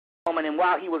woman, and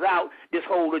while he was out, this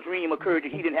whole dream occurred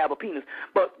that he didn't have a penis.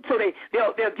 But so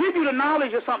they'll give you the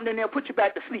knowledge of something, and they'll put you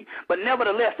back to sleep. But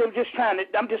nevertheless, they're just trying to.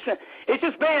 I'm just saying, it's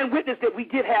just bearing witness that we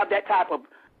did have that type of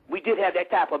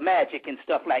magic and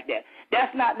stuff like that.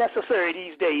 That's not necessary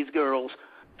these days, girls.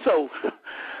 So,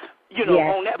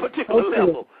 on that particular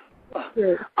level.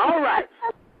 All right.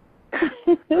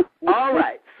 All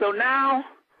right. So now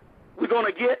we're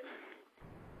gonna get.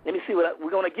 Let me see what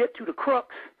we're gonna get to the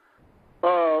crux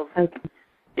of. Okay.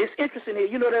 It's interesting here.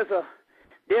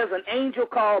 There's an angel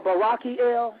called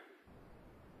Barakiel.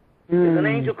 There's an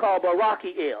angel called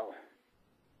Barakiel.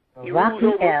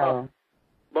 Barakiel.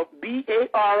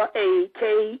 Barakiel.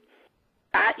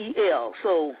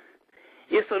 So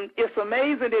it's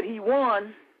amazing that he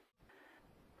won.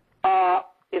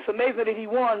 It's amazing that he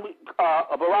won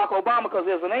Barack Obama because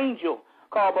there's an angel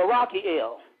called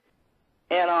Barakiel,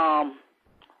 and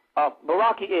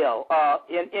Barakiel,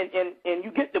 and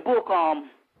you get the book.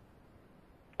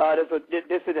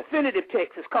 There's a definitive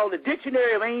text. It's called the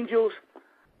Dictionary of Angels,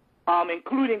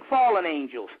 including Fallen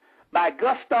Angels, by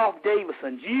Gustav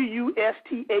Davison,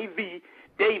 Gustav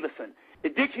Davison. The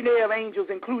Dictionary of Angels,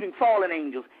 including Fallen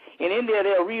Angels. And in there,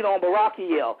 they'll read on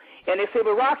Barakiel. And they say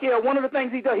Barakiel, one of the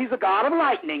things he does, he's a god of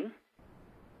lightning,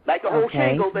 like the whole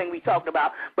Shango thing we talked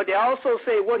about. But they also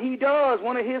say what he does,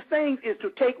 one of his things is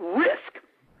to take risk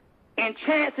and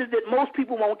chances that most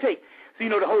people won't take. So,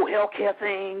 the whole healthcare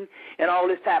thing and all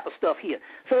this type of stuff here.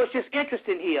 So it's just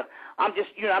interesting here. I'm just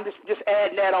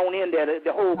adding that on in there,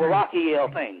 the whole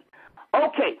Barakiel thing.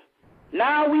 Okay.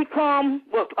 Now we come,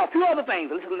 a few other things.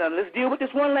 Let's deal with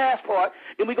this one last part.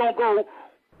 Then we're going to go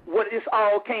what this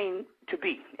all came to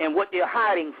be and what they're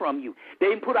hiding from you.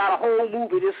 They put out a whole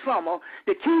movie this summer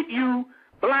to keep you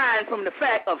blind from the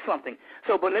fact of something.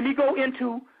 So, but let me go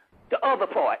into the other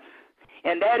part,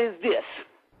 and that is this.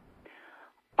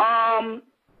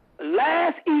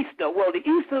 Last Easter, the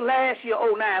Easter last year,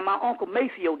 2009, my Uncle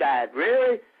Maceo died.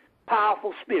 Very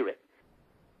powerful spirit.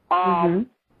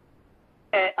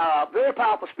 Very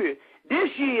powerful spirit. This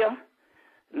year,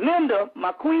 Linda,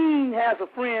 my queen, has a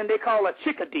friend they call her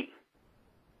Chickadee.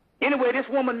 Anyway, this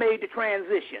woman made the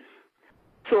transition.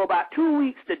 So about 2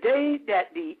 weeks, the day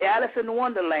that the Alice in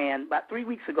Wonderland, about 3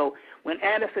 weeks ago, when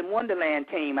Alice in Wonderland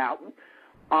came out,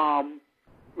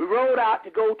 we rode out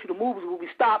to go to the movies where we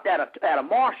stopped at a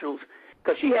Marshall's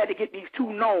because she had to get these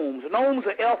two gnomes. Gnomes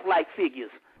are elf-like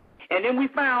figures. And then we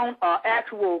found an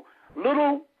actual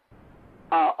little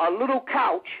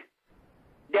couch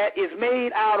that is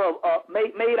made out of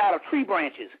tree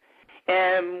branches,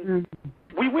 and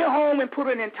we went home and put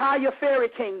an entire fairy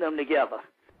kingdom together,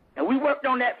 and we worked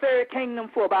on that fairy kingdom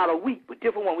for about a week with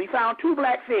different ones. We found 2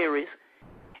 black fairies,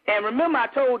 and remember I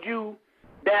told you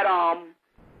that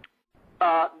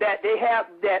that they have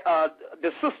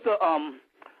the sister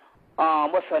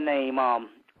what's her name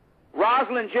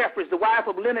Rosalind Jeffries, the wife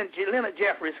of Leonard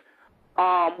Jeffries.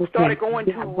 Started going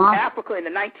to Africa in the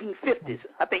 1950s,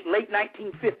 I think late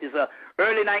 1950s,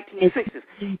 early 1960s.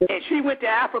 And she went to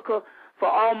Africa for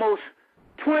almost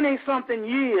 20-something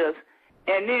years.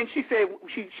 And then she said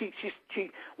she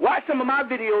watched some of my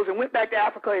videos and went back to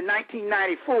Africa in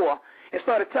 1994 and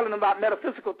started telling them about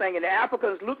metaphysical thing. And the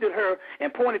Africans looked at her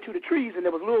and pointed to the trees, and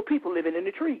there was little people living in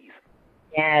the trees.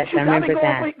 Yes, I remember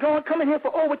that. I've been coming here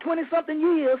for over 20-something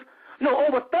years. No,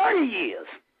 over 30 years.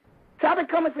 So I've been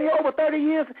coming for here over 30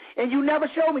 years, and you never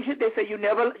showed me shit. They say you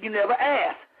never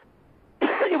asked.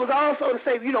 It was also to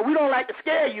say, we don't like to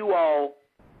scare you all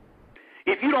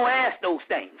if you don't ask those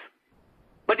things.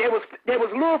 But there was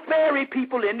little fairy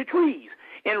people in the trees.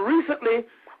 And recently,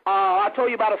 I told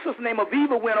you about a sister named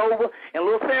Aviva went over, and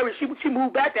little fairy, she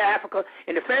moved back to Africa,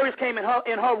 and the fairies came in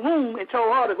her room and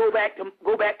told her to go back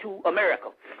to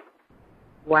America.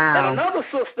 Wow. And another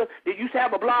sister that used to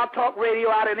have a blog talk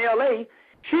radio out in L.A.,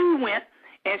 she went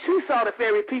and she saw the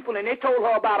fairy people, and they told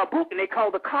her about a book, and they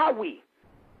called the Kawi.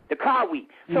 The Kawi.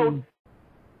 So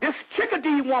this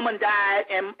Chickadee woman died,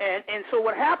 and so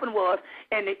what happened was,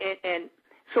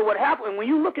 so what happened when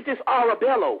you look at this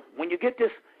Arabello, when you get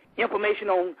this information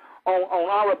on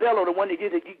Arabello, the one that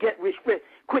you get rich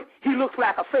quick, he looks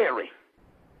like a fairy.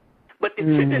 But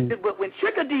but when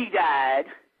Chickadee died,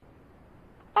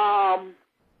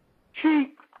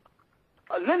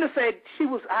 Linda said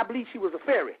I believe she was a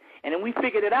fairy. And then we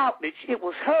figured it out that it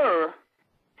was her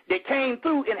that came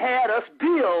through and had us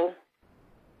build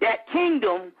that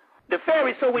kingdom, the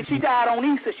fairy, so when she died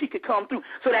on Easter, she could come through.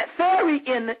 So that fairy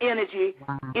energy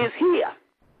is here.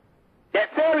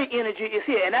 That fairy energy is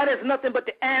here. And that is nothing but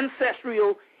the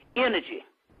ancestral energy.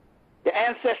 The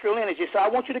ancestral energy. So I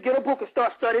want you to get a book and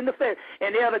start studying the fairy.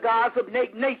 And they are the gods of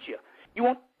nature. You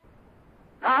want,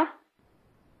 huh?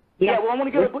 Yeah, well, I want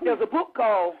to get a book. There's a book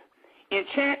called The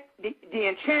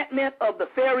Enchantment of the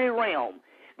Fairy Realm.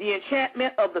 The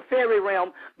Enchantment of the Fairy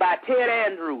Realm by Ted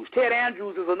Andrews. Ted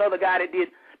Andrews is another guy that did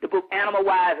the book Animal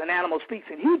Wise and Animal Speaks,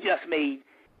 and he just made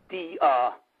the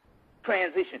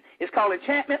transition. It's called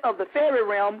Enchantment of the Fairy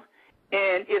Realm,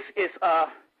 and it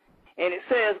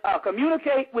says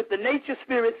Communicate with the Nature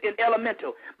Spirits in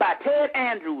Elemental by Ted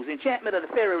Andrews, Enchantment of the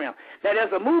Fairy Realm. Now,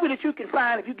 there's a movie that you can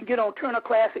find if you can get on Turner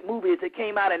Classic Movies that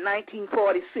came out in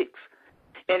 1946,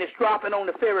 and it's dropping on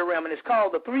the fairy realm, and it's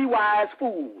called The Three Wise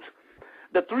Fools.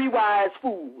 The Three Wise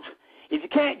Fools. If you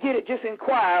can't get it, just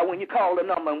inquire when you call the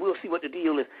number, and we'll see what the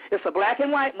deal is. It's a black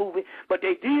and white movie, but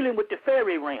they're dealing with the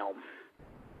fairy realm.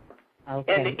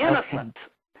 Okay. And the innocence.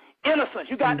 Okay. Innocence.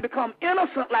 You got to become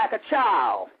innocent like a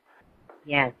child.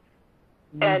 Yes.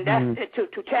 And that's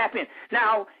to tap in.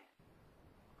 Now,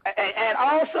 and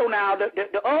also now,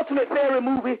 the ultimate fairy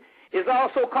movie is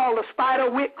also called The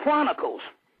Spiderwick Chronicles.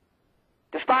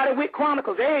 The Spiderwick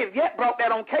Chronicles. They ain't yet brought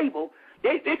that on cable.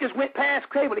 They just went past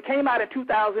cable. It came out in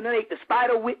 2008, The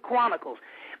Spiderwick Chronicles.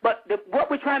 But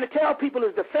what we're trying to tell people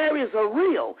is the fairies are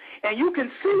real, and you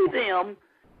can see them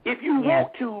if you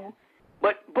want to,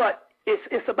 but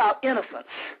it's about innocence.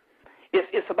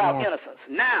 It's about innocence.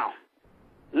 Now,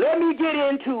 let me get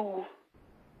into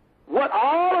what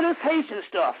all of this Haitian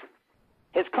stuff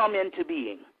has come into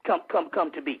being,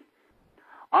 come to be.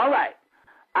 All right.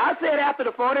 I said after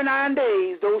the 49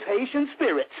 days, those Haitian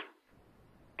spirits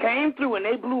came through and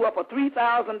they blew up a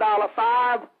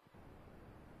 $3,000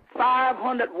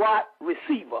 500-watt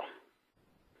receiver,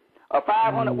 a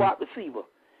 500-watt receiver.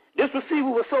 This receiver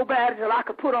was so bad that I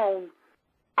could put on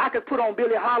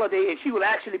Billie Holiday and she would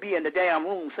actually be in the damn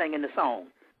room singing the song.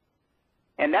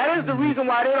 And that is the reason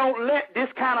why they don't let this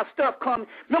kind of stuff come.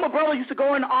 Remember, brothers used to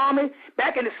go in the army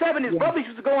back in the 70s. Brothers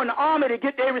used to go in the army to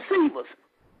get their receivers,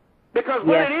 because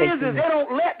what it is they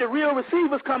don't let the real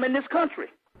receivers come in this country.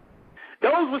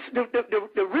 Those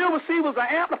the real receivers are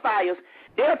amplifiers.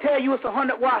 They'll tell you it's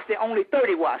 100 watts. They're only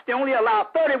 30 watts. They only allow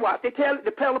 30 watts. They tell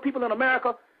the people in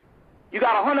America, you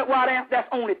got a 100-watt amp. That's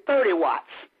only 30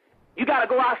 watts. You got to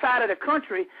go outside of the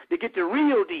country to get the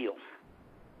real deal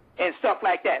and stuff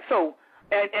like that. So,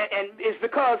 and it's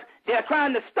because they're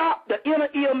trying to stop the inner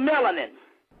ear melanin.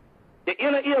 The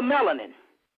inner ear melanin.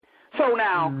 So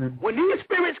now, when these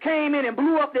spirits came in and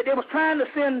blew up, that they was trying to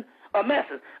send a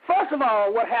message. First of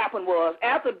all, what happened was,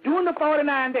 during the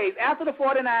 49 days, after the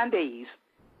 49 days,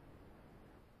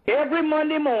 every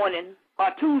Monday morning or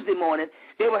Tuesday morning,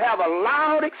 they would have a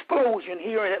loud explosion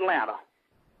here in Atlanta.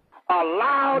 A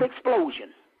loud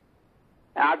explosion.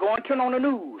 Now, I go and turn on the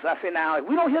news. I say, now, if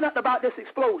we don't hear nothing about this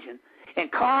explosion, and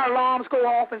car alarms go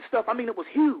off and stuff, I mean, it was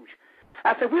huge.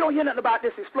 I said, if we don't hear nothing about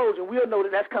this explosion, we'll know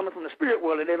that that's coming from the spirit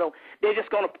world, and they're just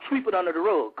going to sweep it under the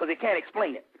rug because they can't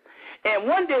explain it. And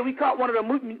one day we caught one of the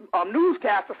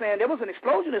newscasters saying there was an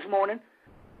explosion this morning,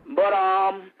 but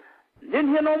didn't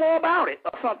hear no more about it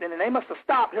or something, and they must have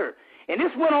stopped her. And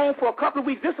this went on for a couple of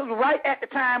weeks. This was right at the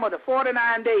time of the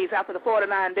 49 days, after the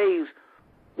 49 days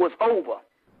was over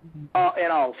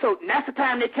and all. So that's the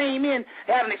time they came in,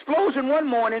 had an explosion one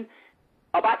morning.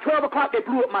 About 12 o'clock, they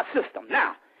blew up my system.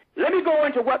 Now, let me go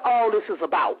into what all this is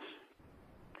about.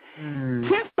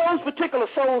 Since those particular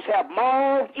souls have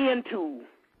morphed into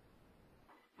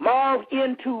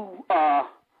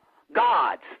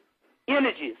gods,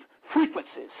 energies,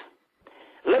 frequencies,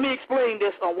 let me explain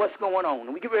this on what's going on.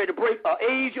 And we get ready to break an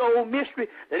age-old mystery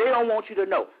that they don't want you to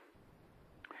know.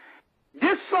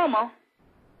 This summer,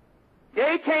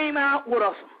 they came out with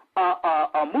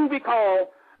a movie called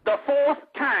The Fourth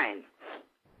Kind.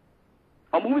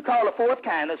 A movie called The Fourth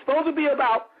Kind. It's supposed to be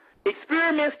about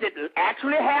experiments that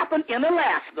actually happened in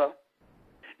Alaska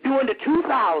during the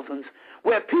 2000s,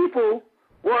 where people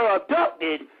were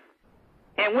abducted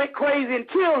and went crazy and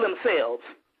killed themselves,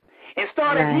 and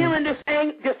started hearing this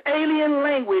alien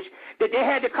language that they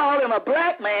had to call him a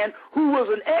black man who was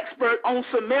an expert on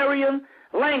Sumerian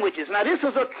languages. Now, this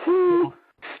is a true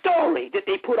story that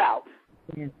they put out.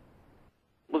 It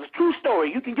was a true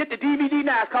story. You can get the DVD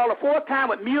now. It's called The Fourth Time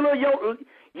with Mila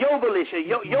Jovovich.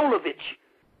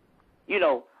 You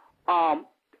know,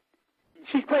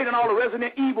 she's played in all the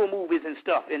Resident Evil movies and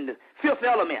stuff, in The Fifth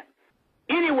Element.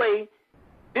 Anyway,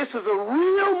 this is a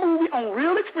real movie on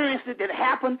real experiences that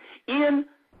happened in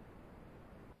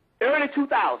early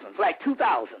 2000s, like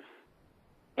 2000.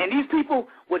 And these people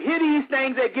would hear these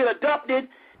things, they'd get abducted,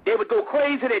 they would go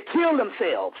crazy, they'd kill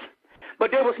themselves.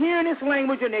 But they was hearing this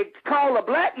language, and they called a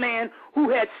black man who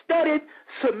had studied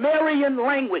Sumerian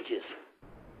languages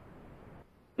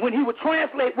when he would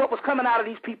translate what was coming out of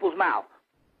these people's mouth.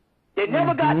 They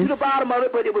never got to the bottom of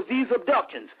it, but it was these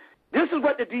abductions. This is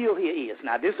what the deal here is.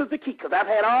 Now, this is the key, because I've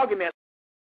had arguments